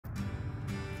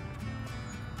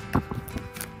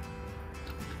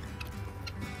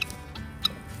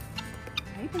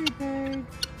bird bird.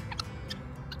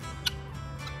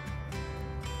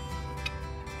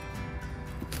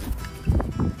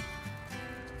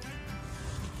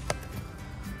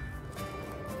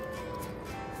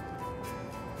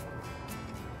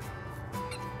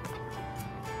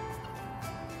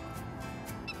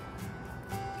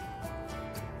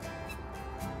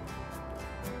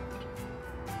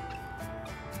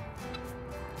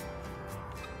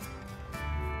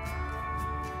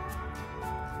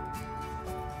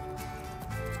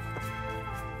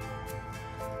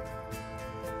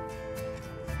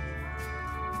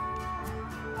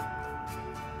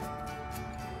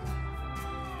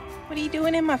 What are you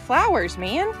doing in my flowers,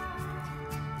 man?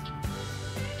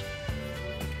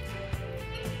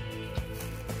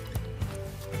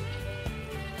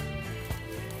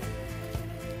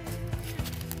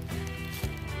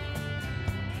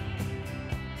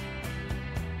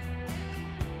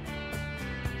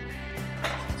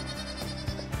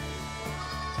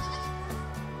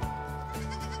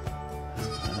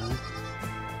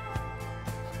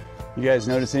 You guys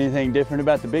notice anything different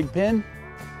about the big pen?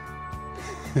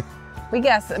 We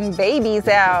got some babies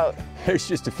out. There's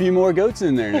just a few more goats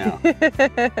in there now.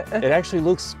 It actually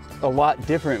looks a lot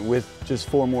different with just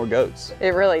 4 more goats.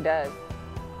 It really does.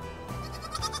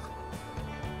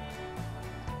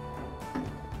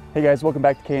 Hey guys, welcome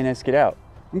back to K&S Get Out.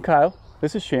 I'm Kyle,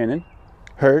 this is Shannon,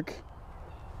 Herc,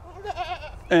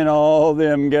 and all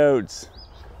them goats.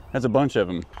 That's a bunch of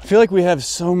them. I feel like we have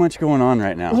so much going on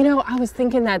right now. You know, I was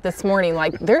thinking that this morning,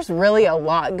 like there's really a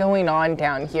lot going on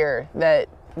down here that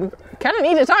we kind of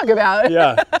need to talk about.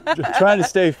 Yeah, trying to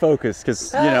stay focused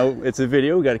because, you know, it's a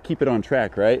video, we got to keep it on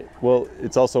track, right? Well,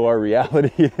 it's also our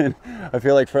reality, and I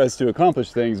feel like for us to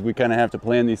accomplish things, we kind of have to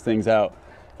plan these things out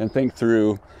and think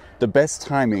through the best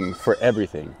timing for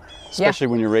everything, especially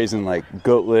when you're raising like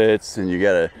goatlets and you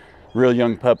got a real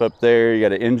young pup up there, you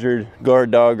got an injured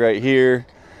guard dog right here.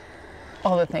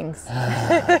 All the things.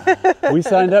 We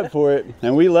signed up for it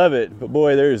and we love it, but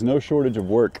boy, there is no shortage of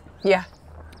work. Yeah.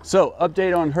 So,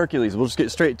 update on Hercules. We'll just get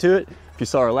straight to it. If you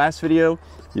saw our last video,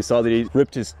 you saw that he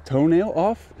ripped his toenail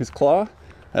off, his claw.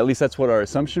 At least that's what our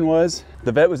assumption was.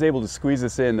 The vet was able to squeeze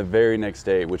us in the very next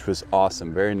day, which was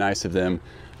awesome. Very nice of them.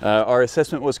 Our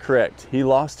assessment was correct. He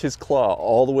lost his claw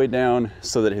all the way down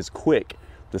so that his quick,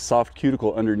 the soft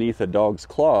cuticle underneath a dog's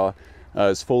claw,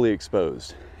 is fully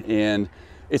exposed. And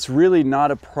it's really not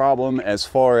a problem as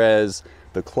far as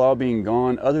the claw being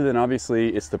gone, other than obviously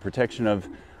it's the protection of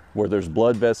where there's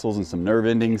blood vessels and some nerve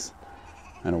endings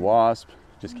and a wasp.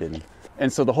 Just kidding.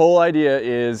 And so the whole idea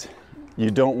is you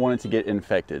don't want it to get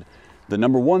infected. The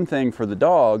number one thing for the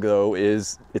dog though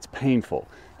is it's painful.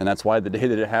 And that's why the day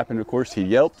that it happened, of course, he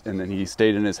yelped and then he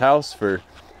stayed in his house for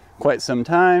quite some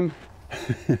time.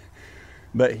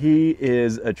 But he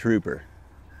is a trooper.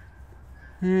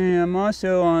 Hey, I'm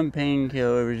also on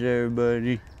painkillers,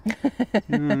 everybody. I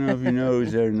don't know if you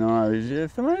noticed that or not.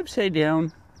 Am I upside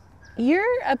down? You're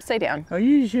upside down. Are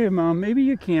you sure, Mom? Maybe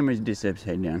your camera's just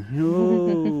upside down.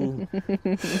 Oh.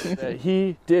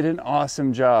 He did an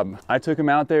awesome job. I took him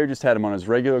out there, just had him on his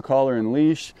regular collar and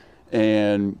leash,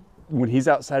 and when he's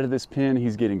outside of this pen,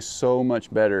 he's getting so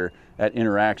much better at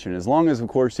interaction, as long as, of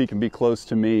course, he can be close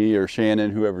to me or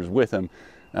Shannon, whoever's with him.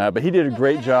 But he did a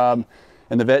great job,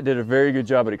 and the vet did a very good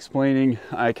job at explaining.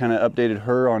 I kind of updated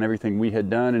her on everything we had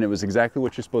done, and it was exactly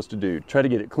what you're supposed to do. Try to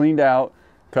get it cleaned out,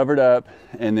 covered up,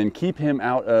 and then keep him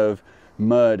out of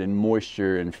mud and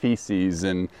moisture and feces,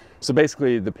 and so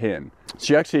basically the pen.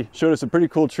 She actually showed us a pretty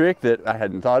cool trick that I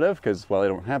hadn't thought of because, well, I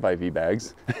don't have IV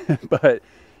bags, but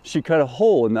she cut a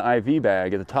hole in the IV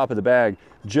bag at the top of the bag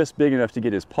just big enough to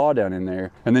get his paw down in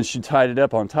there, and then she tied it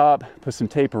up on top, put some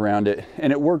tape around it,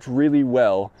 and it worked really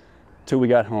well till we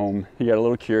got home. He got a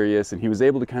little curious and he was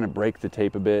able to kind of break the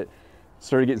tape a bit,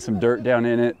 started getting some dirt down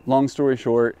in it. Long story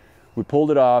short, we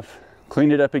pulled it off,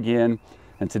 cleaned it up again,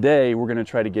 and today we're going to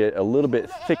try to get a little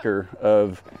bit thicker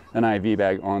of an IV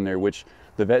bag on there, which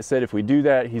the vet said if we do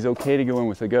that, he's okay to go in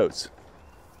with the goats.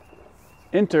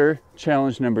 Enter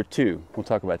challenge number 2. We'll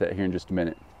talk about that here in just a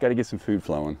minute. Got to get some food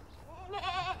flowing.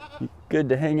 You good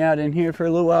to hang out in here for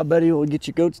a little while, buddy? We'll get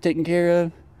your goats taken care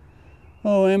of.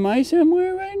 Oh, am I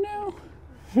somewhere right now?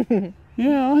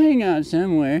 Yeah, I'll hang out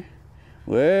somewhere.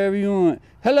 Wherever you want.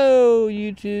 Hello,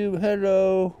 YouTube.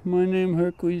 Hello. My name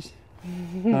Hercules.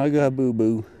 I got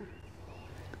boo-boo.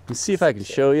 Let's see if I can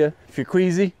show you. If you're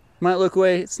queasy, might look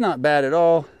away. It's not bad at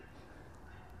all.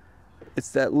 It's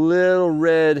that little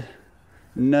red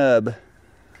nub,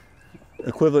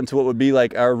 equivalent to what would be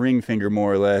like our ring finger,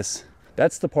 more or less.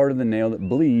 That's the part of the nail that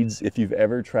bleeds if you've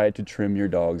ever tried to trim your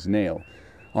dog's nail.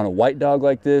 On a white dog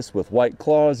like this with white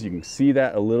claws, you can see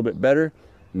that a little bit better.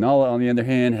 Nala, on the other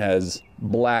hand, has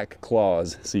black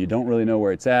claws, so you don't really know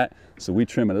where it's at. So we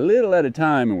trim a little at a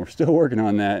time, and we're still working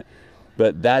on that.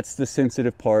 But that's the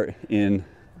sensitive part in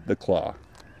the claw.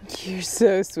 You're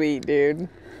so sweet, dude.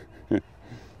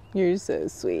 You're so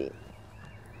sweet.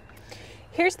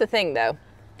 Here's the thing, though.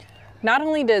 Not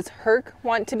only does Herc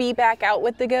want to be back out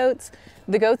with the goats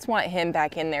want him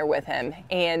back in there with him.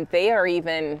 And they are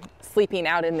even sleeping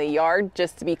out in the yard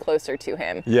just to be closer to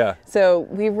him. Yeah. So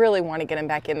we really want to get him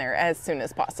back in there as soon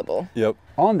as possible. Yep.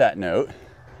 On that note,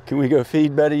 can we go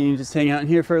feed Buddy and just hang out in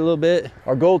here for a little bit?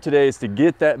 Our goal today is to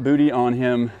get that booty on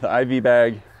him, the IV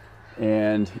bag,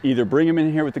 and either bring him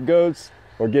in here with the goats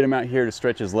or get him out here to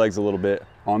stretch his legs a little bit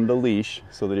on the leash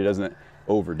so that he doesn't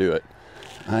overdo it.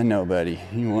 I know, buddy.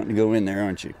 You want to go in there,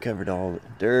 aren't you? Covered all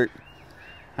with dirt.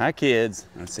 Hi, kids.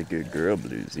 That's a good girl,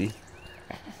 Bluesy.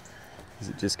 Is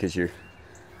it just because you're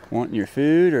wanting your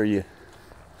food, or are you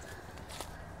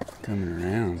coming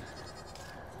around?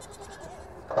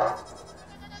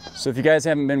 So if you guys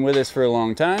haven't been with us for a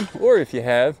long time, or if you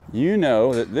have, you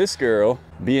know that this girl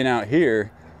being out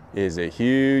here is a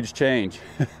huge change.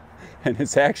 And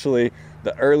it's actually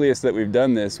the earliest that we've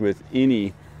done this with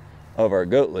any of our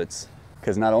goatlets.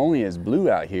 Because not only is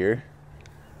Blue out here,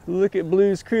 look at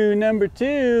Blue's crew number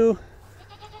 2.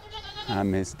 Hi,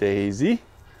 Miss Daisy.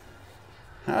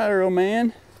 Hi, Earl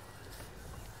Man.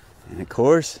 And of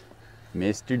course,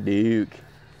 Mr. Duke.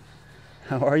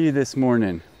 How are you this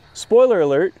morning? Spoiler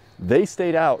alert, they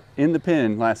stayed out in the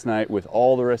pen last night with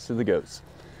all the rest of the goats.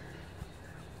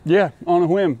 Yeah, on a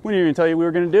whim. We didn't even tell you we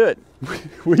were gonna do it.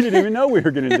 We didn't even know we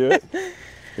were gonna do it.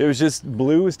 It was just,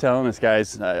 Blue was telling us,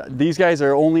 guys, these guys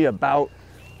are only about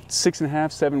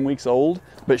 6.5, 7 weeks old,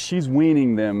 but she's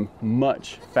weaning them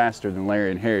much faster than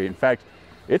Larry and Harry. In fact,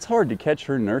 it's hard to catch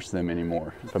her nurse them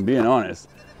anymore, if I'm being honest.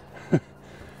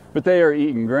 But they are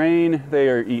eating grain, they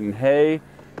are eating hay,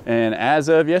 and as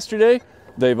of yesterday,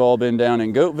 they've all been down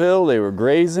in Goatville, they were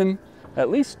grazing. At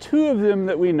least 2 of them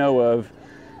that we know of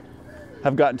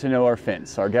have gotten to know our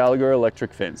fence, our Gallagher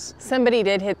electric fence. Somebody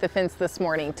did hit the fence this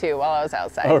morning too while I was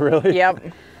outside. Oh, really?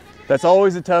 Yep. That's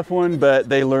always a tough one, but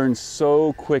they learn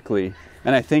so quickly.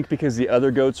 And I think because the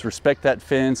other goats respect that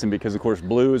fence, and because of course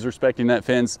Blue is respecting that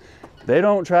fence, they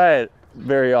don't try it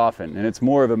very often. And it's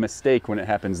more of a mistake when it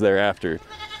happens thereafter.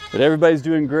 But everybody's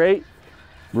doing great.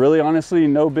 Really, honestly,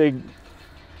 no big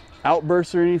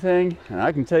outbursts or anything. And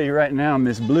I can tell you right now,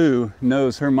 Miss Blue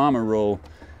knows her mama role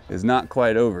is not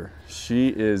quite over. She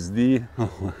is the,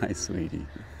 oh hi sweetie.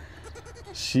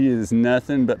 She is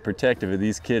nothing but protective of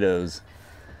these kiddos.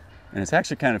 And it's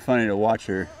actually kind of funny to watch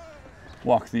her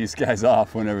walk these guys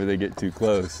off whenever they get too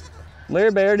close.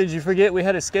 Larry Bear, did you forget we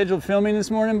had a scheduled filming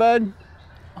this morning, bud?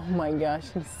 Oh my gosh,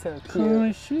 he's so cute.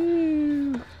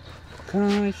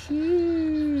 Come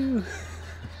shoo.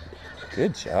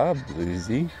 Good job,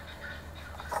 Bluesy.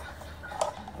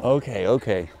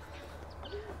 Okay.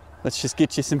 Let's just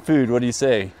get you some food. What do you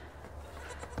say?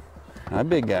 Hi,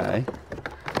 big guy.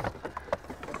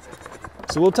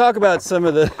 So we'll talk about some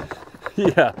of the,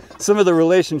 some of the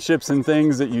relationships and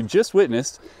things that you just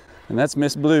witnessed. And that's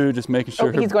Miss Blue just making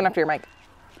sure. Oh, he's going after your mic.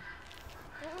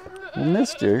 Well,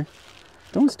 mister,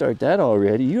 don't start that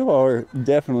already. You are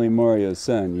definitely Mario's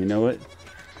son, you know it?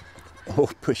 Oh,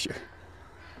 pusher.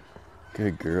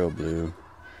 Good girl, Blue.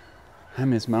 Hi,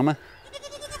 Miss Mama.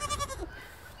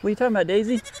 What are you talking about,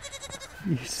 Daisy?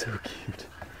 You're so cute.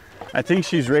 I think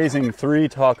she's raising 3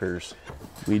 talkers.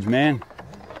 Weege man.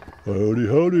 Howdy,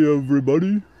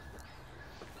 everybody.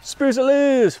 Spruce it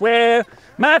loose. Well,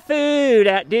 my food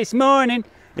out this morning.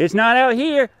 It's not out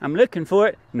here. I'm looking for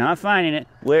it, not finding it.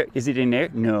 Where is it in there?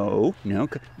 No.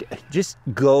 Just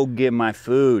go get my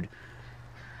food.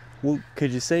 Well,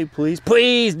 could you say please?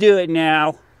 Please do it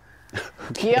now.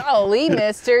 Okay. Golly,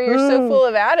 mister, you're so full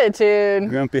of attitude.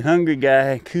 Grumpy, hungry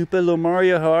guy. Koopa, little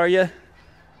Mario, how are you?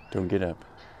 Don't get up.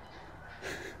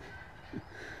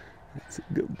 That's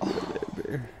a good boy there,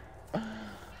 Bear.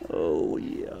 Oh,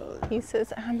 yeah. He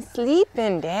says, I'm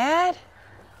sleeping, Dad.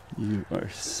 You are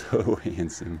so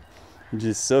handsome. You're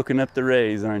just soaking up the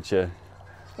rays, aren't you?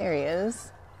 There he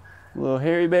is. Little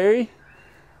Harry Berry.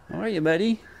 How are you,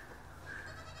 buddy?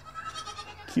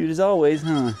 Cute as always,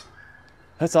 huh?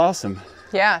 That's awesome.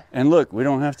 Yeah. And look, we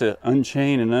don't have to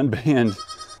unchain and unband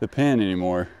the pen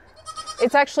anymore.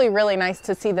 It's actually really nice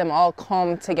to see them all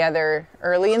calm together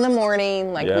early in the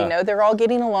morning. Like, we know they're all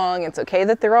getting along. It's okay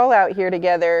that they're all out here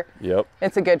together. Yep.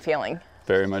 It's a good feeling.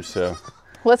 Very much so.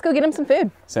 Let's go get them some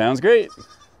food. Sounds great.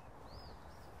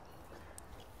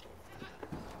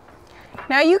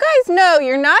 Now, you guys know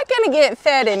you're not going to get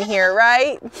fed in here,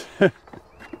 right?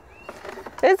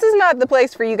 This is not the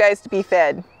place for you guys to be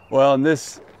fed. Well, and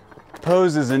this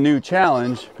poses a new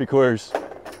challenge because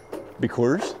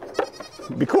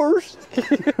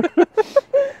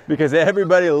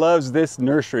everybody loves this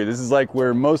nursery. This is like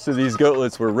where most of these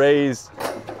goatlets were raised.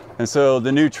 And so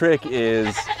the new trick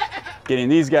is getting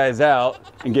these guys out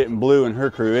and getting Blue and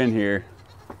her crew in here.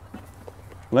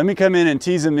 Let me come in and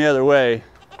tease them the other way.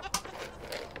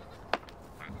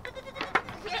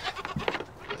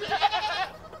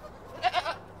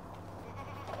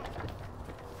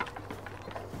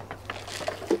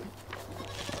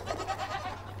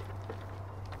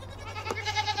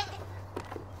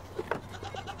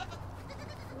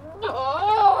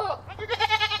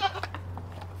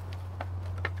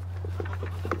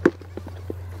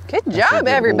 Good job,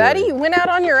 everybody. You went out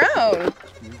on your own.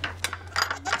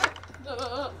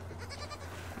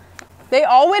 They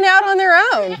all went out on their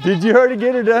own. Did you already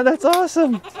get her done? That's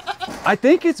awesome. I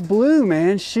think it's Blue,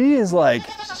 man. She is like...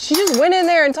 She just went in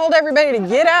there and told everybody to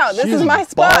get out. This is my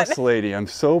spot. Boss lady. I'm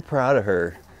so proud of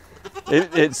her.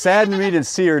 It saddened me to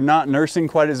see her not nursing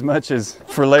quite as much as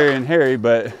for Larry and Harry,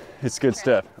 but it's good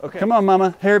stuff. Okay. Come on,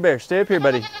 Mama. Harry Bear, stay up here,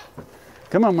 buddy.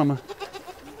 Come on, Mama.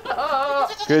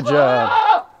 Good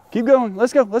job. Keep going.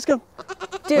 Let's go. Let's go.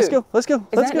 Dude, let's go. Let's go. Is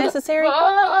Let's that go. necessary?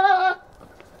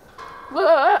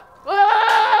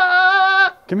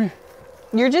 Come here.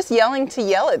 You're just yelling to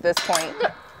yell at this point.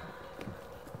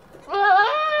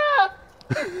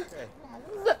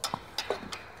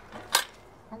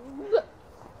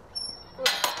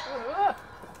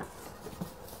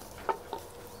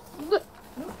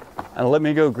 And let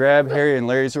me go grab Harry and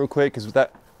Larry's real quick, because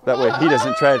that way he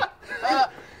doesn't try to...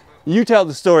 You tell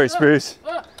the story, Spruce.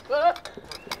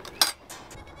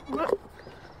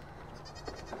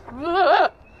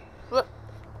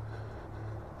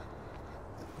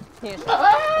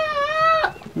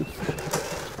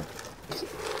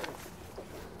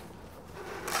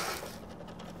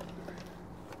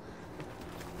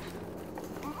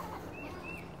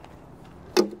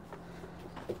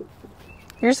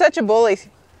 You're such a bully.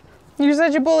 You're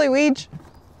such a bully, Weege.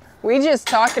 Weege is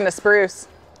talking to Spruce.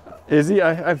 Is he?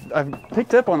 I've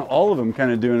picked up on all of them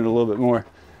kind of doing it a little bit more.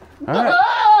 All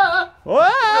right.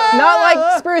 Whoa! Not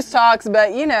like Spruce talks,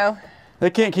 but you know.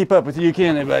 They can't keep up with you,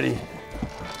 can they, buddy?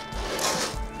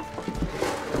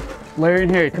 Larry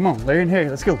and Harry, come on. Larry and Harry,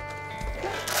 let's go.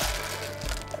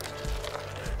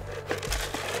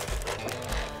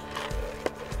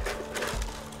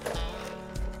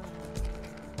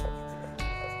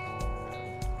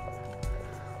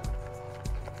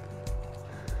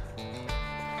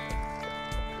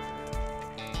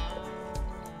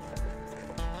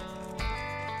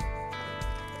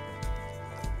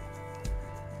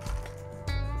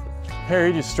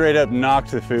 Harry just straight up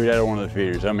knocked the food out of one of the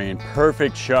feeders. I mean,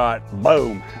 perfect shot,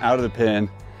 boom, out of the pen.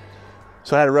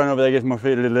 So I had to run over there, get more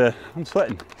food. I'm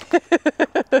sweating.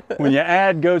 When you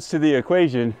add goats to the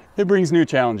equation, it brings new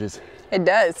challenges. It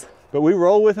does. But we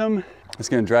roll with him. It's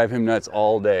gonna drive him nuts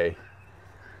all day.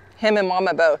 Him and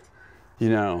Mama both. You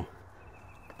know,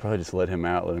 probably just let him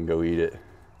out, let him go eat it.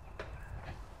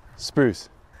 Spruce,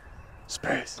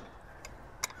 Spruce,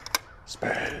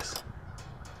 Spruce.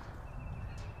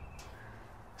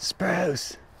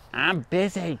 Spruce, I'm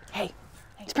busy. Hey,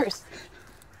 Spruce,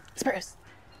 Spruce.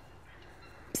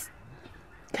 Psst.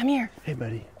 Come here. Hey,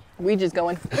 buddy. Weege is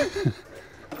going.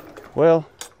 Well.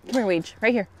 Come here, Weege,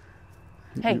 right here.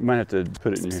 Hey. You might have to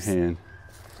put it in your hand.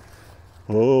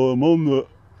 Oh, I'm on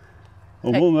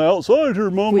the outside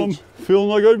here, Mom. Weege. I'm feeling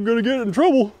like I'm gonna get in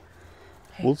trouble.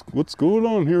 Hey. What's going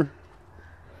on here?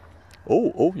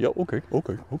 Oh, yeah, okay,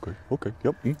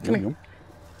 yep. Come here.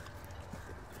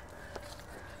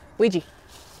 Ouija,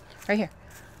 right here.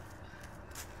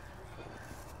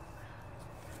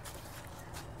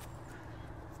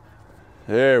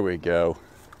 There we go.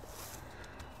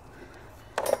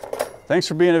 Thanks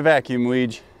for being a vacuum,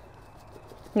 Ouija.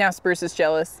 Now Spruce is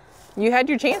jealous. You had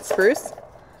your chance, Spruce.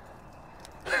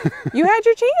 You had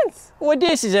your chance. Well,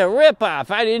 this is a ripoff.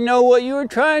 I didn't know what you were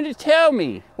trying to tell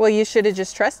me. Well, you should have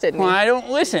just trusted me. Well, I don't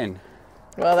listen.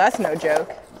 Well, that's no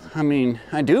joke. I mean,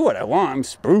 I do what I want. I'm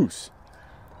Spruce.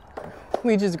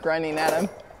 We just grunting at him.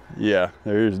 Yeah,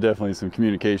 there is definitely some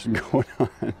communication going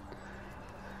on.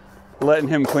 Letting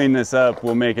him clean this up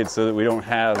will make it so that we don't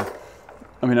have,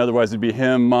 I mean, otherwise it'd be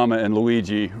him, Mama, and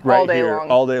Luigi right here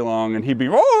all day long, and he'd be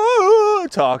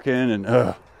talking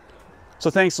and So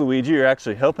thanks, Luigi. You're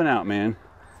actually helping out, man.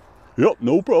 Yep,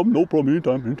 no problem,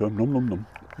 anytime.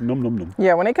 Nom.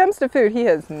 Yeah, when it comes to food, he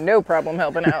has no problem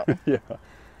helping out.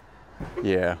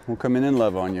 Yeah, we'll come in and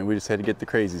love on you. We just had to get the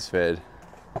crazies fed.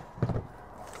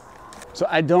 So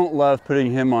I don't love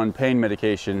putting him on pain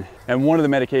medication, and one of the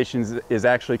medications is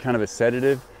actually kind of a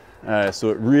sedative. So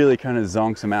it really kind of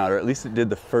zonks him out, or at least it did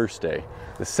the first day.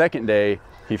 The second day,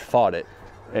 he fought it,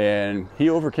 and he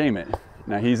overcame it.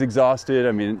 Now he's exhausted.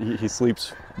 I mean, he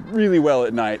sleeps really well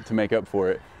at night to make up for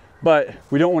it. But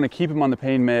we don't want to keep him on the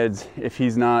pain meds if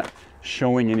he's not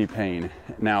showing any pain.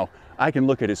 Now, I can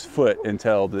look at his foot and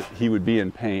tell that he would be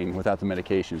in pain without the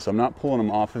medication. So I'm not pulling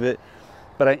him off of it,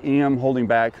 but I am holding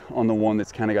back on the one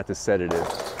that's kind of got the sedative.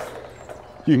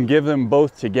 You can give them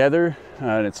both together,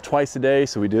 and it's twice a day.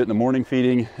 So we do it in the morning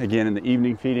feeding, again in the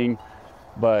evening feeding,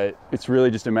 but it's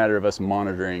really just a matter of us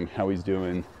monitoring how he's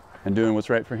doing and doing what's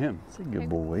right for him. It's a good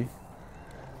boy.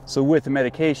 So with the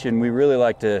medication, we really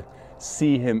like to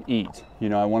see him eat. You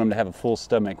know, I want him to have a full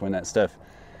stomach when that stuff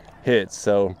hits.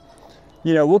 So,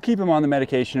 you know, we'll keep him on the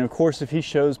medication. Of course, if he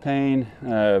shows pain,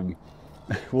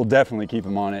 we'll definitely keep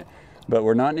him on it, but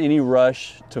we're not in any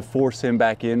rush to force him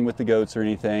back in with the goats or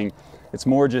anything. It's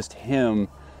more just him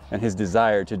and his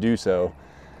desire to do so.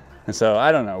 And so,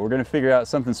 I don't know, we're gonna figure out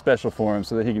something special for him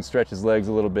so that he can stretch his legs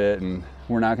a little bit, and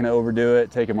we're not gonna overdo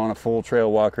it, take him on a full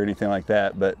trail walk or anything like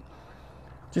that, but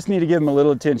just need to give him a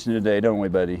little attention today, don't we,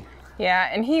 buddy?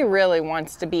 Yeah, and he really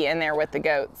wants to be in there with the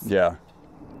goats. Yeah.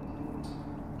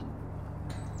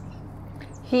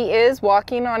 He is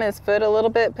walking on his foot a little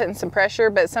bit, putting some pressure,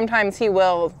 but sometimes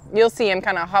you'll see him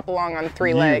kind of hop along on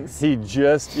three legs. He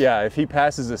just, yeah, if he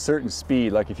passes a certain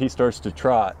speed, like if he starts to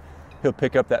trot, he'll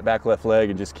pick up that back left leg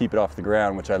and just keep it off the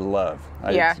ground, which I love.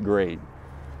 Yeah. It's great.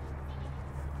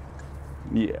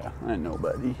 Yeah, I know,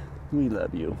 buddy. We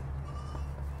love you.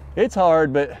 It's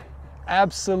hard, but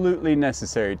absolutely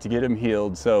necessary to get him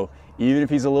healed. So even if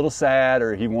he's a little sad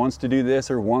or he wants to do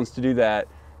this or wants to do that,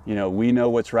 you know, we know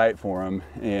what's right for him,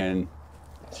 and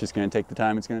it's just going to take the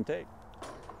time it's going to take.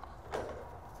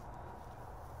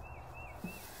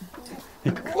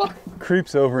 He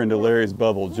creeps over into Larry's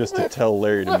bubble just to tell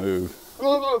Larry to move.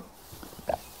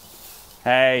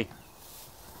 Hey.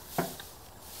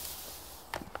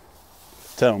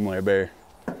 Tell him, Larry Bear.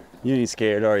 You ain't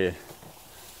scared, are you?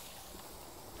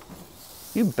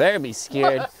 You better be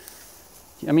scared.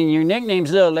 I mean, your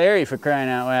nickname's Little Larry, for crying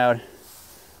out loud.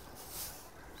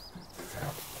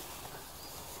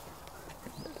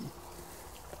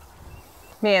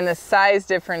 Man, the size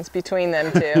difference between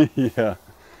them two. Yeah.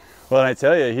 Well, I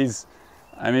tell you,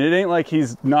 I mean, it ain't like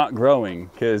he's not growing,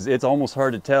 because it's almost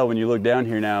hard to tell when you look down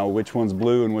here now which one's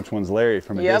Blue and which one's Larry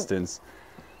from a distance.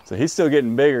 So he's still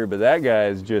getting bigger, but that guy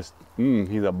is just,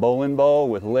 he's a bowling ball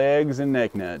with legs and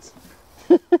neck nuts.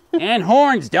 And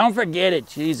horns, don't forget it.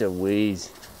 Jeez Louise.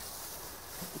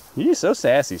 You're so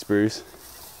sassy, Spruce.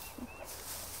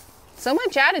 So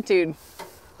much attitude.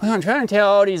 Well, I'm trying to tell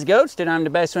all these goats that I'm the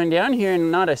best one down here,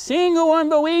 and not a single one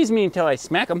believes me until I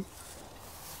smack them.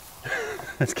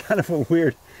 That's kind of a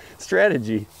weird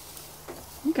strategy.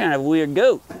 I'm kind of a weird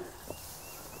goat.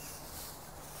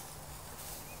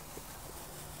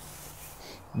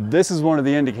 This is one of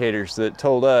the indicators that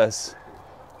told us,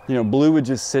 you know, Blue would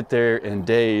just sit there in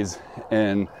daze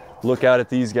and look out at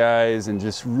these guys and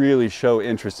just really show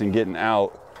interest in getting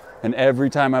out. And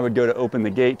every time I would go to open the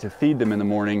gate to feed them in the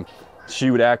morning, she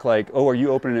would act like, oh, are you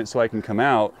opening it so I can come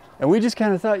out? And we just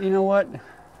kind of thought, you know what?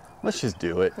 Let's just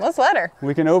do it. Let's let her.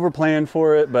 We can overplan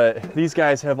for it, but these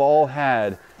guys have all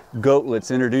had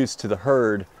goatlets introduced to the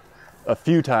herd a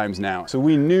few times now. So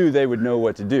we knew they would know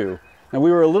what to do. Now we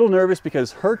were a little nervous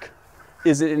because Herc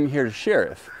isn't in here to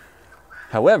sheriff.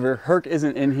 However, Herc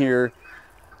isn't in here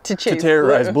to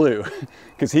terrorize Blue,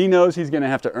 because he knows he's going to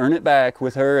have to earn it back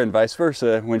with her and vice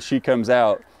versa when she comes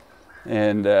out.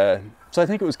 And so I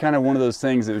think it was kind of one of those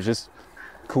things that was just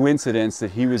coincidence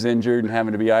that he was injured and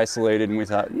having to be isolated, and we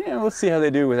thought, yeah, let's see how they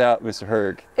do without Mr.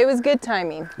 Herc. It was good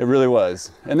timing. It really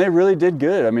was. And they really did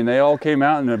good. I mean, they all came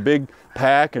out in a big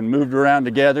pack and moved around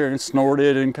together and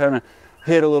snorted and kind of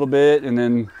hit a little bit, and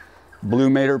then Blue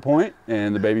made her point,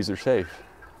 and the babies are safe.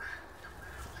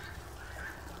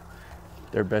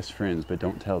 They're best friends, but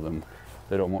don't tell them.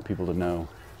 They don't want people to know.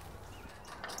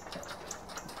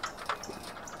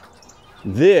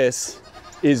 This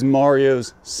is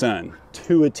Mario's son,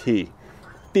 to a T.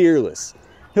 Fearless.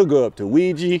 He'll go up to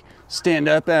Ouija, stand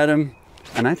up at him,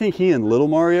 and I think he and little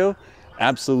Mario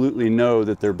absolutely know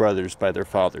that they're brothers by their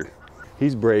father.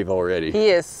 He's brave already. He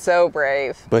is so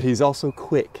brave. But he's also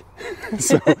quick.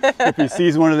 So if he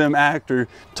sees one of them act or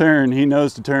turn, he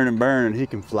knows to turn and burn, and he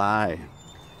can fly.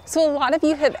 So a lot of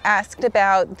you have asked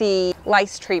about the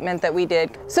lice treatment that we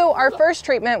did. So our first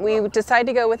treatment, we decided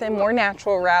to go with a more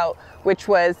natural route, which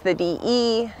was the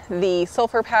DE, the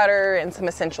sulfur powder, and some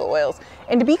essential oils.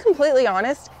 And to be completely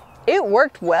honest, it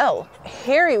worked well.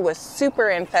 Harry was super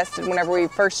infested whenever we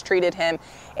first treated him,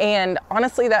 And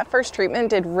honestly, that first treatment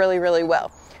did really, really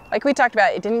well. Like we talked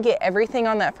about, it didn't get everything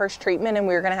on that first treatment and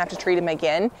we were gonna have to treat him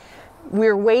again.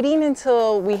 We're waiting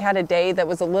until we had a day that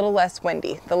was a little less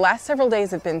windy. The last several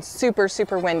days have been super,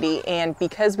 super windy, and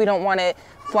because we don't want it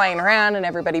flying around and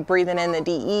everybody breathing in the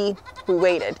DE, we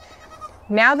waited.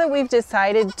 Now that we've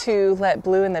decided to let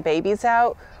Blue and the babies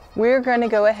out, we're gonna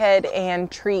go ahead and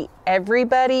treat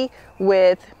everybody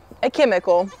with a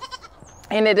chemical.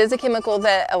 And it is a chemical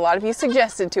that a lot of you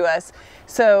suggested to us.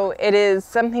 So it is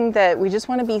something that we just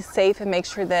want to be safe and make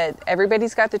sure that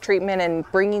everybody's got the treatment, and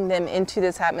bringing them into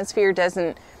this atmosphere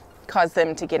doesn't cause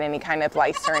them to get any kind of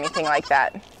lice or anything like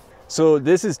that. So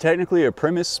this is technically a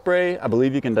premise spray. I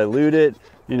believe you can dilute it,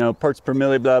 you know, parts per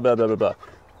milli, blah, blah, blah, blah, blah.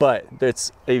 But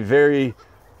it's a very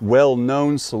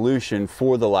well-known solution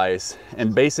for the lice.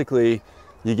 And basically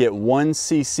you get 1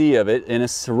 cc of it in a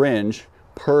syringe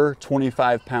per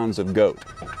 25 pounds of goat.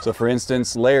 So for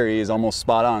instance, Larry is almost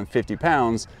spot on, 50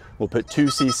 pounds. We'll put 2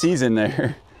 cc's in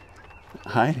there.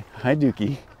 Hi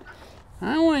Dookie.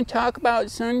 I want to talk about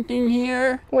something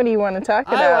here. What do you want to talk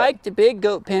about? I like the big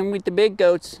goat pen with the big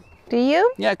goats. Do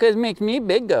you? Yeah, because it makes me a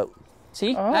big goat.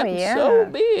 See, oh, I'm yeah. so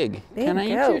big. Big Can I eat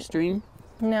your string?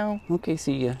 No. Okay,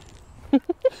 see ya.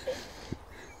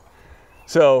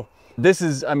 So this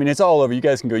is, I mean, it's all over. You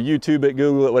guys can go YouTube it,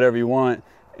 Google it, whatever you want.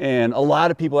 And a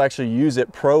lot of people actually use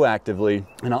it proactively.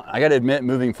 And I got to admit,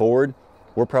 moving forward,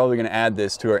 we're probably going to add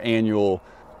this to our annual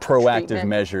proactive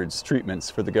measures,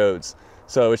 treatments for the goats.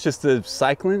 So it's just the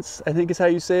Cyclins, I think is how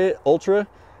you say it, Ultra.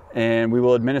 And we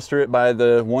will administer it by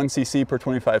the 1 cc per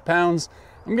 25 pounds.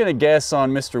 I'm going to guess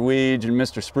on Mr. Weege and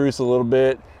Mr. Spruce a little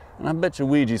bit. And I bet you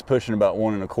Ouija's pushing about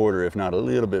 1 1/4, if not a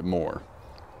little bit more.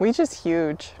 Ouija's just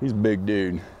huge. He's a big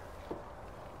dude.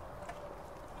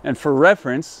 And for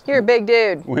reference, you're a big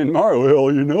dude. When Mario,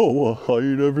 well, you know, I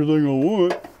eat everything I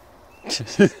want.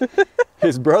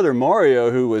 His brother Mario,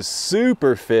 who was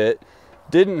super fit,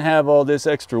 didn't have all this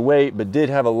extra weight, but did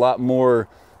have a lot more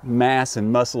mass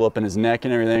and muscle up in his neck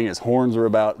and everything. His horns were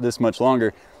about this much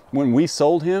longer. When we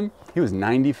sold him, he was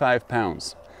 95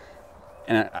 pounds.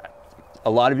 And a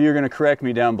lot of you are going to correct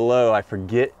me down below. I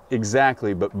forget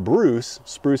exactly, but Bruce,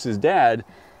 Spruce's dad,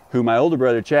 who my older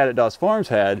brother Chad at Doss Farms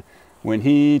had, when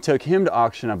he took him to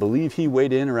auction, I believe he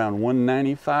weighed in around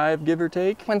 195, give or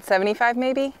take. 175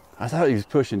 maybe? I thought he was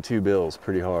pushing 2 bills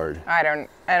pretty hard. I don't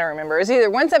remember. It was either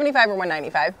 175 or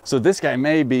 195. So this guy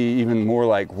may be even more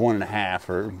like 1.5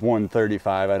 or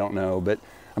 135, I don't know, but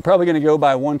I'm probably gonna go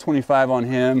by 125 on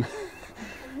him.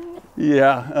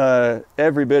 Yeah,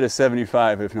 every bit of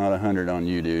 75, if not 100 on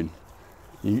you, dude.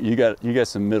 You got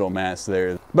some middle mass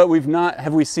there. But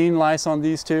have we seen lice on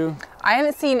these two? I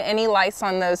haven't seen any lice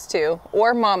on those two,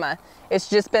 or mama. It's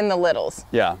just been the littles.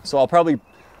 Yeah, so I'll probably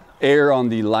err on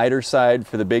the lighter side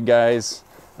for the big guys.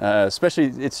 Especially,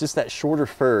 it's just that shorter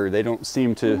fur. They don't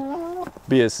seem to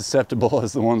be as susceptible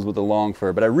as the ones with the long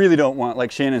fur. But I really don't want,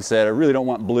 like Shannon said, I really don't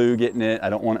want Blue getting it.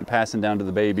 I don't want it passing down to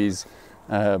the babies.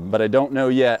 But I don't know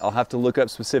yet. I'll have to look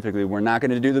up specifically. We're not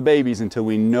going to do the babies until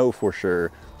we know for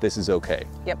sure this is okay.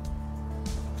 Yep.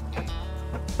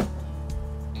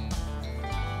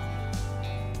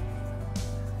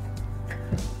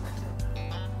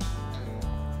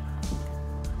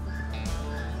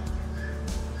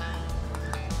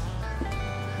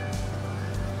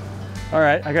 All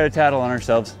right, I got to tattle on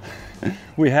ourselves.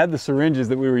 We had the syringes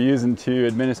that we were using to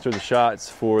administer the shots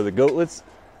for the goatlets.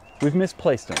 We've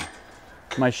misplaced them.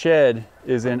 My shed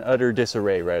is in utter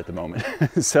disarray right at the moment.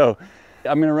 So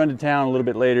I'm gonna run to town a little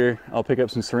bit later. I'll pick up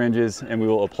some syringes and we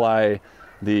will apply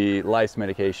the lice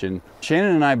medication.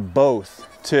 Shannon and I both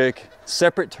took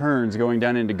separate turns going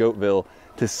down into Goatville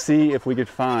to see if we could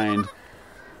find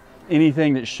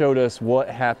anything that showed us what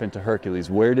happened to Hercules.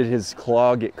 Where did his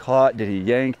claw get caught? Did he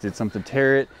yank? Did something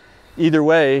tear it? Either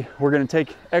way, we're gonna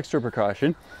take extra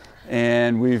precaution,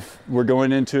 and we're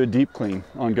going into a deep clean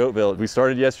on Goatville. We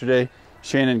started yesterday.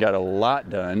 Shannon got a lot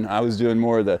done. I was doing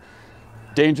more of the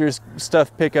dangerous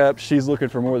stuff pickup. She's looking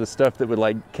for more of the stuff that would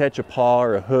like catch a paw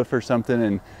or a hoof or something.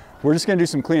 And we're just gonna do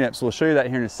some cleanups. We'll show you that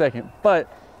here in a second. But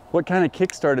what kind of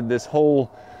kickstarted this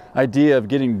whole idea of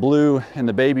getting Blue and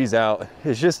the babies out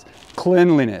is just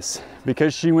cleanliness.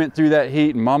 Because she went through that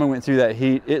heat and Mama went through that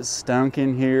heat, it stunk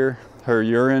in here. Her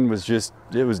urine was just,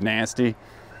 it was nasty.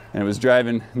 And it was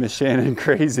driving Miss Shannon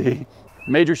crazy.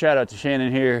 Major shout out to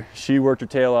Shannon here. She worked her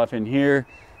tail off in here,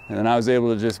 and then I was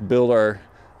able to just build our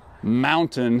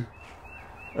mountain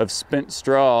of spent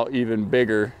straw even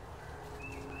bigger.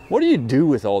 What do you do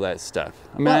with all that stuff?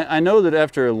 I mean, I know that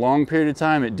after a long period of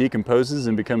time it decomposes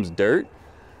and becomes dirt,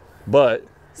 but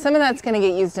Some of that's going to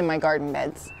get used in my garden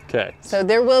beds. Okay. So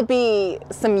there will be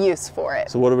some use for it.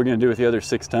 So what are we going to do with the other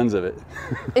 6 tons of it?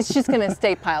 It's just going to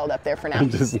stay piled up there for now.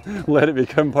 Just let it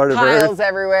become part of Piles Earth?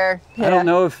 everywhere. Yeah. I don't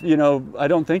know if, you know, I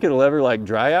don't think it'll ever like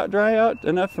dry out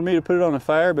enough for me to put it on a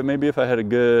fire, but maybe if I had a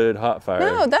good hot fire.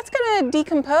 No, that's going to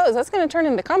decompose. That's going to turn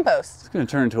into compost. It's going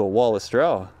to turn into a wall of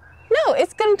straw. No,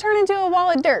 it's going to turn into a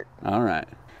wall of dirt. All right.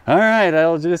 All right,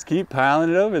 I'll just keep piling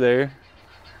it over there.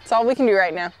 That's all we can do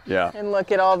right now. Yeah. And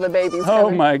look at all the babies Oh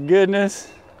coming. my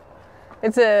goodness.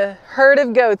 It's a herd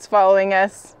of goats following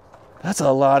us. That's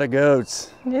a lot of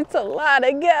goats. It's a lot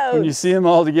of goats. When you see them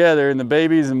all together and the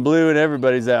babies in blue and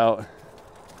everybody's out.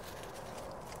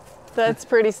 That's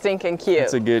pretty stinking cute.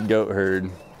 It's a good goat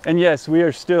herd. And yes, we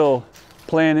are still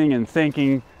planning and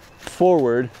thinking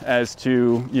forward as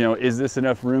to, you know, is this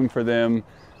enough room for them?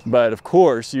 But of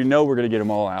course, you know we're gonna get them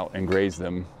all out and graze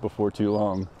them before too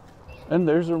long. And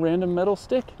there's a random metal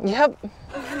stick. Yep.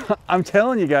 I'm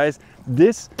telling you guys,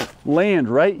 this land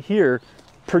right here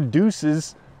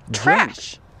produces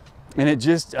Trash. junk. And it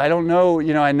just, I don't know,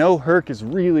 you know, I know Herc is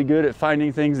really good at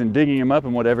finding things and digging them up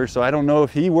and whatever, so I don't know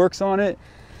if he works on it,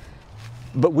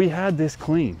 but we had this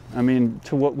clean. I mean,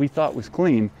 to what we thought was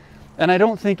clean. And I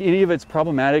don't think any of it's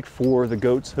problematic for the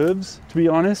goat's hooves, to be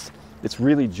honest. It's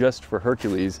really just for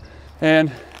Hercules.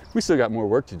 And we still got more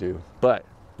work to do, but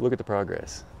look at the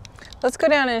progress. Let's go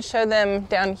down and show them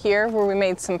down here where we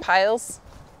made some piles.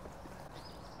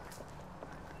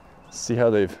 See how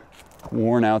they've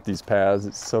worn out these paths.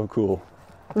 It's so cool.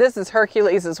 This is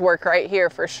Hercules' work right here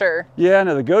for sure. Yeah,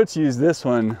 no, the goats use this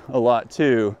one a lot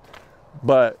too,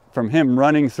 but from him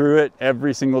running through it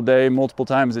every single day, multiple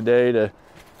times a day to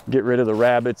get rid of the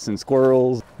rabbits and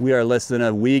squirrels, we are less than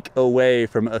a week away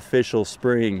from official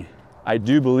spring. I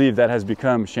do believe that has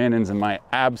become Shannon's and my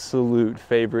absolute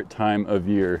favorite time of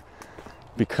year.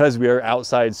 Because we are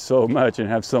outside so much and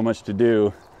have so much to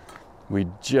do, we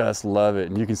just love it.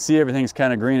 And you can see everything's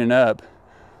kind of greening up,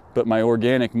 but my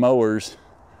organic mowers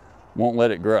won't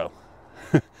let it grow.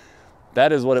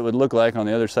 That is what it would look like on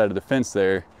the other side of the fence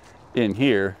there in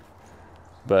here,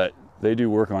 but they do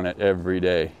work on it every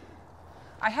day.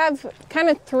 I have kind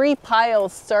of 3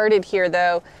 piles started here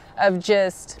though of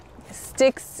just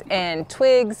sticks and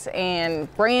twigs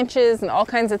and branches and all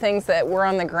kinds of things that were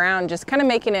on the ground, just kind of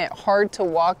making it hard to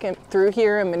walk through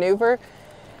here and maneuver.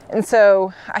 And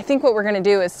so I think what we're going to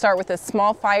do is start with a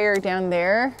small fire down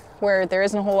there where there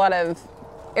isn't a whole lot of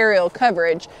aerial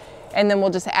coverage, and then we'll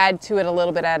just add to it a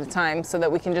little bit at a time so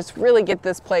that we can just really get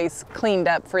this place cleaned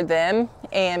up for them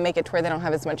and make it to where they don't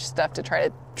have as much stuff to try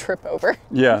to trip over.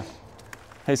 Yeah.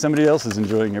 Hey, somebody else is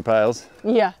enjoying your piles.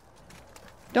 Yeah.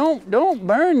 Don't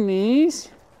burn these.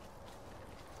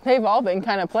 They've all been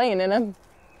kind of playing in them.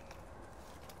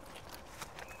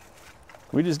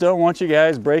 We just don't want you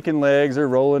guys breaking legs or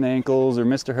rolling ankles or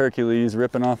Mr. Hercules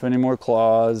ripping off any more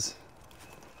claws.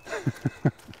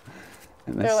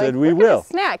 And they said, we will.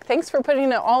 Snack. Thanks for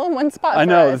putting it all in one spot. I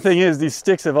know. The thing is, these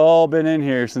sticks have all been in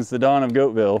here since the dawn of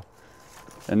Goatville.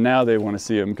 And now they want to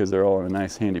see them because they're all in a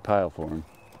nice handy pile for them.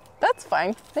 That's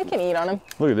fine. They can eat on them.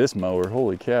 Look at this mower.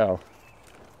 Holy cow.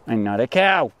 I'm not a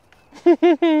cow.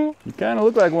 You kind of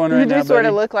look like one right now, buddy. You do sort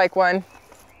of look like one.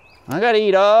 I got to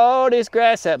eat all this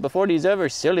grass up before these other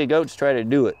silly goats try to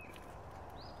do it.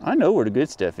 I know where the good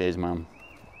stuff is, Mom.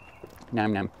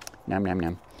 Nom nom. Nom nom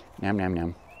nom. Nom nom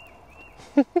nom.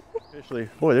 Officially,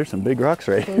 boy, there's some big rocks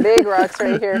right here. Big rocks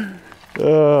right here.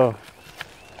 Oh,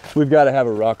 we've got to have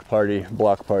a rock party,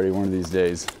 block party one of these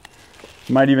days.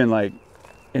 Might even like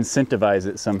incentivize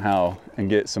it somehow and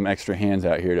get some extra hands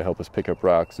out here to help us pick up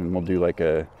rocks, and we'll do like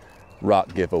a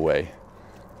rock giveaway.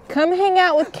 Come hang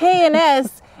out with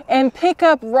K&S and pick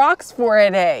up rocks for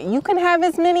a day. You can have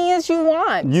as many as you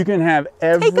want. You can have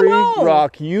every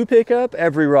rock you pick up,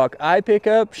 every rock I pick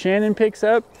up, Shannon picks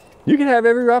up. You can have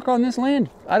every rock on this land.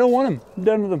 I don't want them. I'm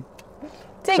done with them.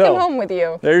 Take them home with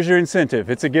you. There's your incentive.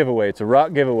 It's a giveaway. It's a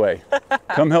rock giveaway.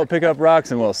 Come help pick up rocks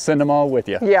and we'll send them all with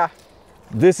you. Yeah.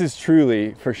 This is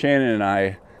truly, for Shannon and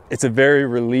I, it's a very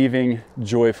relieving,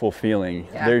 joyful feeling.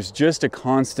 Yeah. There's just a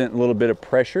constant little bit of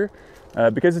pressure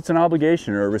because it's an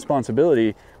obligation or a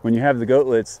responsibility when you have the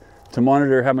goatlets to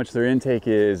monitor how much their intake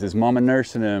is mama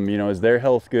nursing them, you know, is their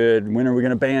health good, when are we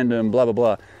gonna band them, blah, blah,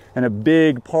 blah. And a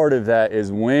big part of that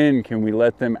is when can we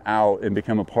let them out and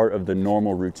become a part of the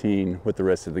normal routine with the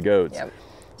rest of the goats. Yep.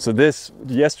 So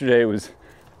yesterday was,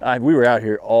 we were out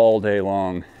here all day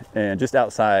long and just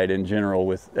outside in general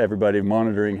with everybody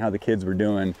monitoring how the kids were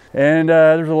doing. And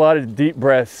there's a lot of deep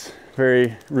breaths,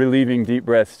 very relieving deep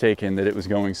breaths taken that it was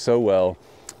going so well.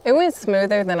 It went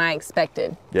smoother than I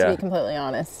expected, Yeah. to be completely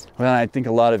honest. Well, I think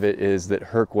a lot of it is that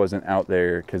Herc wasn't out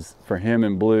there, because for him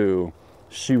and Blue,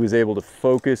 she was able to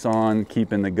focus on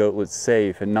keeping the goatlets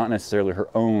safe and not necessarily her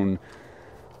own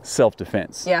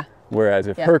self-defense. Yeah. Whereas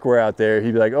if Herc were out there,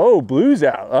 he'd be like, oh, Blue's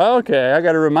out. Oh, okay, I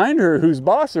got to remind her who's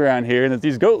boss around here and that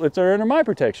these goatlets are under my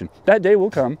protection. That day will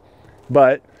come,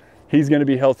 but he's going to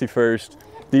be healthy first.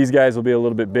 These guys will be a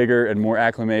little bit bigger and more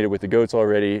acclimated with the goats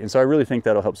already. And so I really think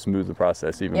that'll help smooth the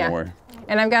process even more.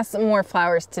 And I've got some more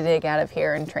flowers to dig out of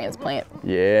here and transplant.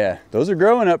 Yeah, those are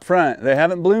growing up front. They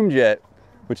haven't bloomed yet,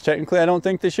 which technically I don't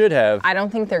think they should have. I don't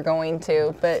think they're going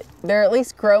to, but they're at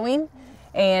least growing.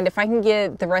 And if I can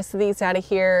get the rest of these out of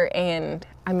here, and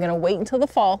I'm gonna wait until the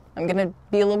fall. I'm gonna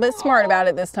be a little bit smart about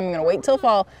it this time. I'm gonna wait till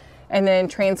fall and then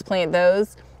transplant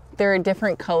those. They're a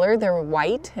different color, they're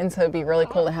white, and so it'd be really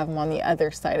cool to have them on the other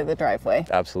side of the driveway.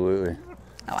 Absolutely.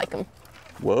 I like them.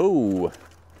 Whoa,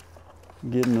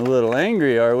 getting a little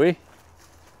angry, are we?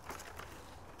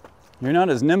 You're not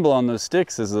as nimble on those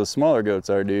sticks as those smaller goats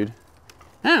are, dude.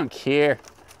 I don't care.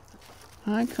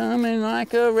 I come in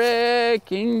like a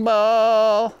wrecking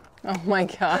ball. Oh my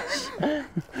gosh.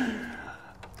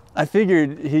 I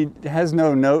figured he has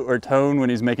no note or tone when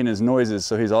he's making his noises,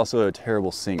 so he's also a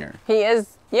terrible singer. He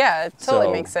is, yeah, it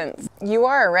totally makes sense. You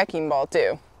are a wrecking ball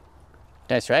too.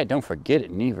 That's right, don't forget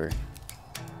it neither.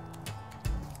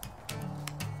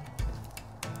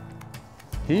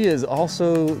 He is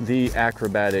also the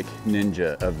acrobatic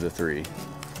ninja of the three.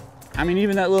 I mean,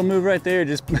 even that little move right there,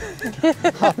 just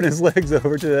hopping his legs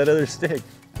over to that other stick.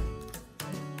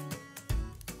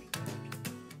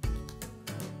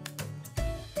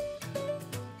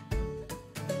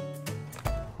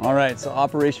 All right, so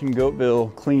Operation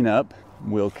Goatville cleanup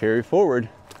will carry forward.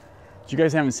 But you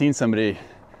guys haven't seen somebody,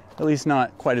 at least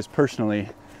not quite as personally,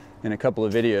 in a couple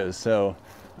of videos, so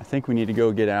I think we need to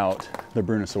go get out the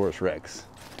Brunosaurus Rex.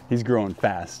 He's growing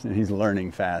fast and he's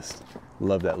learning fast.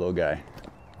 Love that little guy.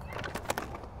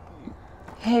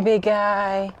 Hey, big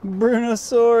guy.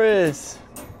 Brunosaurus.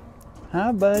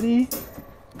 Hi, buddy.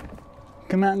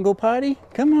 Come out and go potty?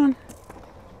 Come on.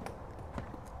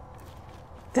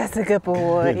 That's a good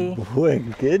boy. Good boy,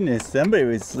 goodness, somebody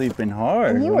was sleeping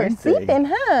hard. And you were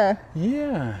sleeping, huh?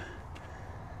 Yeah.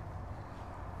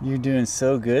 You're doing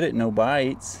so good at no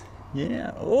bites.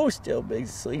 Yeah. Oh, still big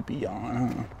sleepy yawn,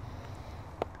 huh?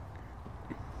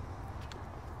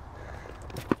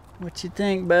 What you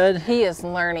think, bud? He is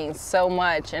learning so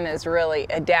much and is really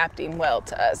adapting well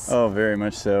to us. Oh, very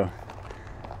much so.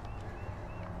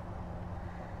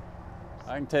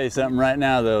 I can tell you something right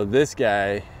now, though. This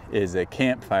guy is a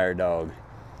campfire dog.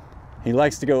 He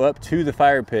likes to go up to the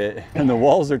fire pit, and the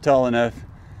walls are tall enough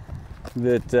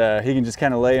that he can just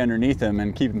kind of lay underneath them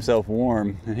and keep himself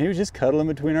warm. And he was just cuddling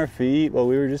between our feet while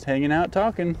we were just hanging out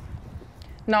talking.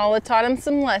 Nala taught him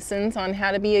some lessons on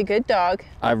how to be a good dog.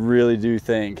 I really do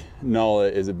think Nala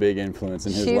is a big influence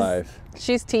in his life.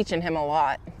 She's teaching him a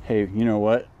lot. Hey, you know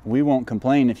what? We won't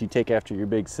complain if you take after your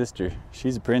big sister.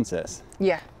 She's a princess.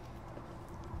 Yeah.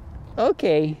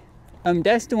 Okay.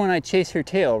 That's the one I chase her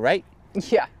tail, right?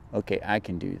 Yeah. Okay, I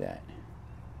can do that.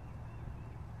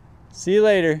 See you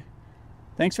later.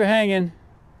 Thanks for hanging.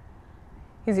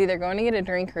 He's either going to get a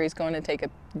drink or he's going to take a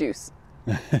deuce.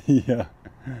 Yeah.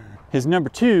 His number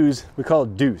twos, we call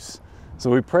it Deuce. So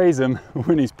we praise him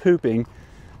when he's pooping.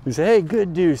 We say, hey,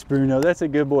 good Deuce, Bruno, that's a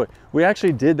good boy. We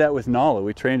actually did that with Nala.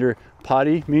 We trained her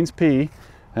potty means pee.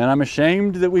 And I'm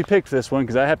ashamed that we picked this one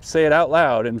because I have to say it out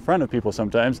loud in front of people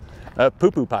sometimes.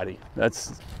 Poo-poo potty.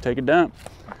 That's take a dump.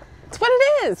 That's what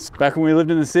it is. Back when we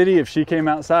lived in the city, if she came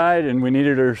outside and we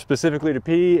needed her specifically to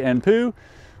pee and poo,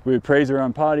 we would praise her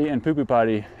on potty and poo-poo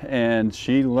potty. And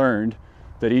she learned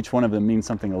that each one of them means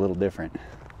something a little different.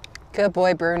 Good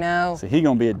boy, Bruno. So he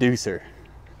gonna be a deucer.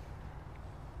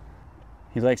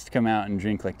 He likes to come out and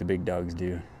drink like the big dogs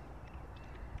do.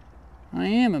 I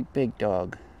am a big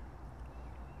dog.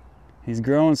 He's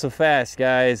growing so fast,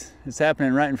 guys. It's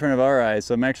happening right in front of our eyes,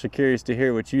 so I'm actually curious to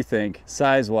hear what you think,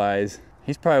 size-wise.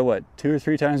 He's probably, what, 2 or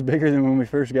 3 times bigger than when we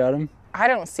first got him? I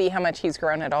don't see how much he's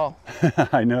grown at all.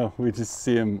 I know, we just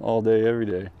see him all day, every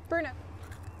day. Bruno.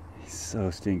 He's so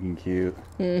stinking cute.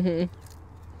 Mm-hmm.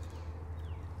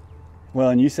 Well,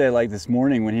 and you say like this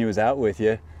morning when he was out with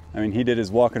you, I mean, he did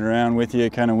his walking around with you,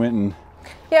 kind of went and...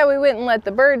 Yeah, we went and let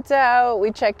the birds out.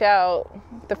 We checked out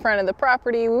the front of the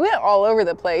property. We went all over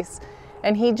the place.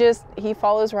 And he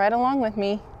follows right along with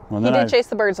me. Well, he did chase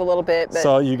the birds a little bit, but...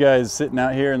 Saw you guys sitting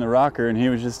out here in the rocker and he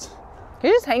was just...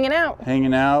 He's just hanging out.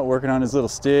 Hanging out, working on his little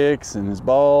sticks and his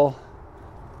ball.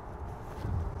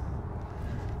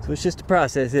 So it's just a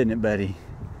process, isn't it, buddy?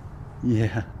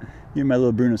 Yeah. You're my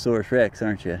little Brunosaurus Rex,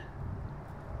 aren't you?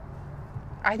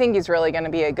 I think he's really going to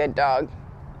be a good dog.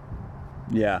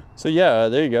 Yeah. So yeah,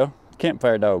 there you go.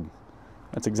 Campfire dog.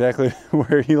 That's exactly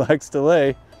where he likes to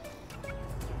lay.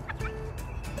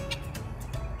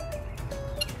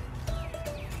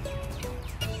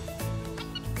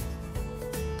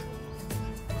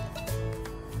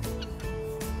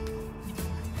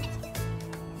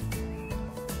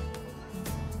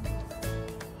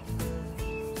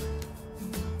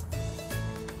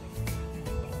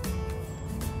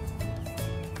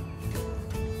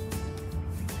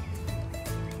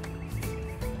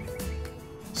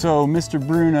 So Mr.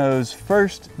 Bruno's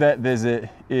first vet visit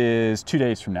is 2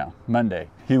 days from now, Monday.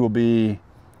 He will be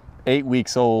 8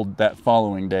 weeks old that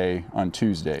following day on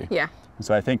Tuesday. Yeah.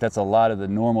 So I think that's a lot of the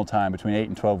normal time between 8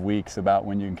 and 12 weeks about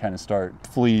when you can kind of start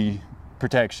flea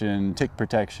protection, tick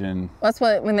protection. That's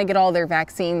when they get all their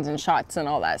vaccines and shots and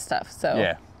all that stuff. So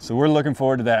yeah, so we're looking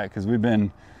forward to that because we've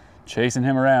been chasing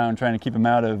him around trying to keep him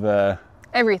out of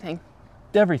everything.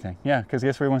 Everything, yeah, because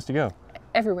guess where he wants to go?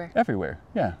 Everywhere. Everywhere,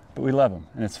 yeah. But we love him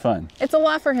and it's fun. It's a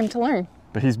lot for him to learn.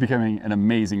 But he's becoming an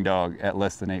amazing dog at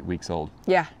less than 8 weeks old.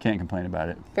 Yeah. Can't complain about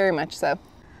it. Very much so.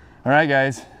 All right,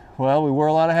 guys. Well, we wore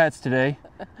a lot of hats today.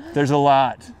 There's a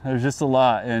lot. There's just a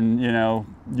lot. And, you know,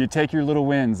 you take your little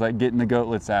wins, like getting the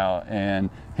goatlets out and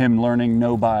him learning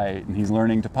no bite and he's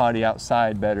learning to potty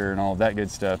outside better and all of that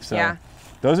good stuff. So yeah.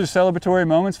 Those are celebratory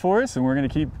moments for us and we're going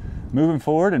to keep moving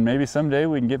forward and maybe someday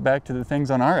we can get back to the things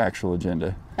on our actual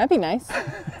agenda. That'd be nice.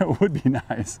 It would be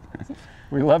nice.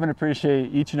 We love and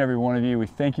appreciate each and every one of you. We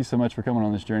thank you so much for coming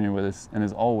on this journey with us. And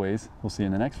as always, we'll see you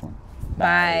in the next one.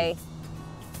 Bye.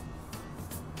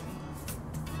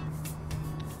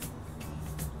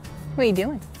 What are you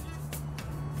doing?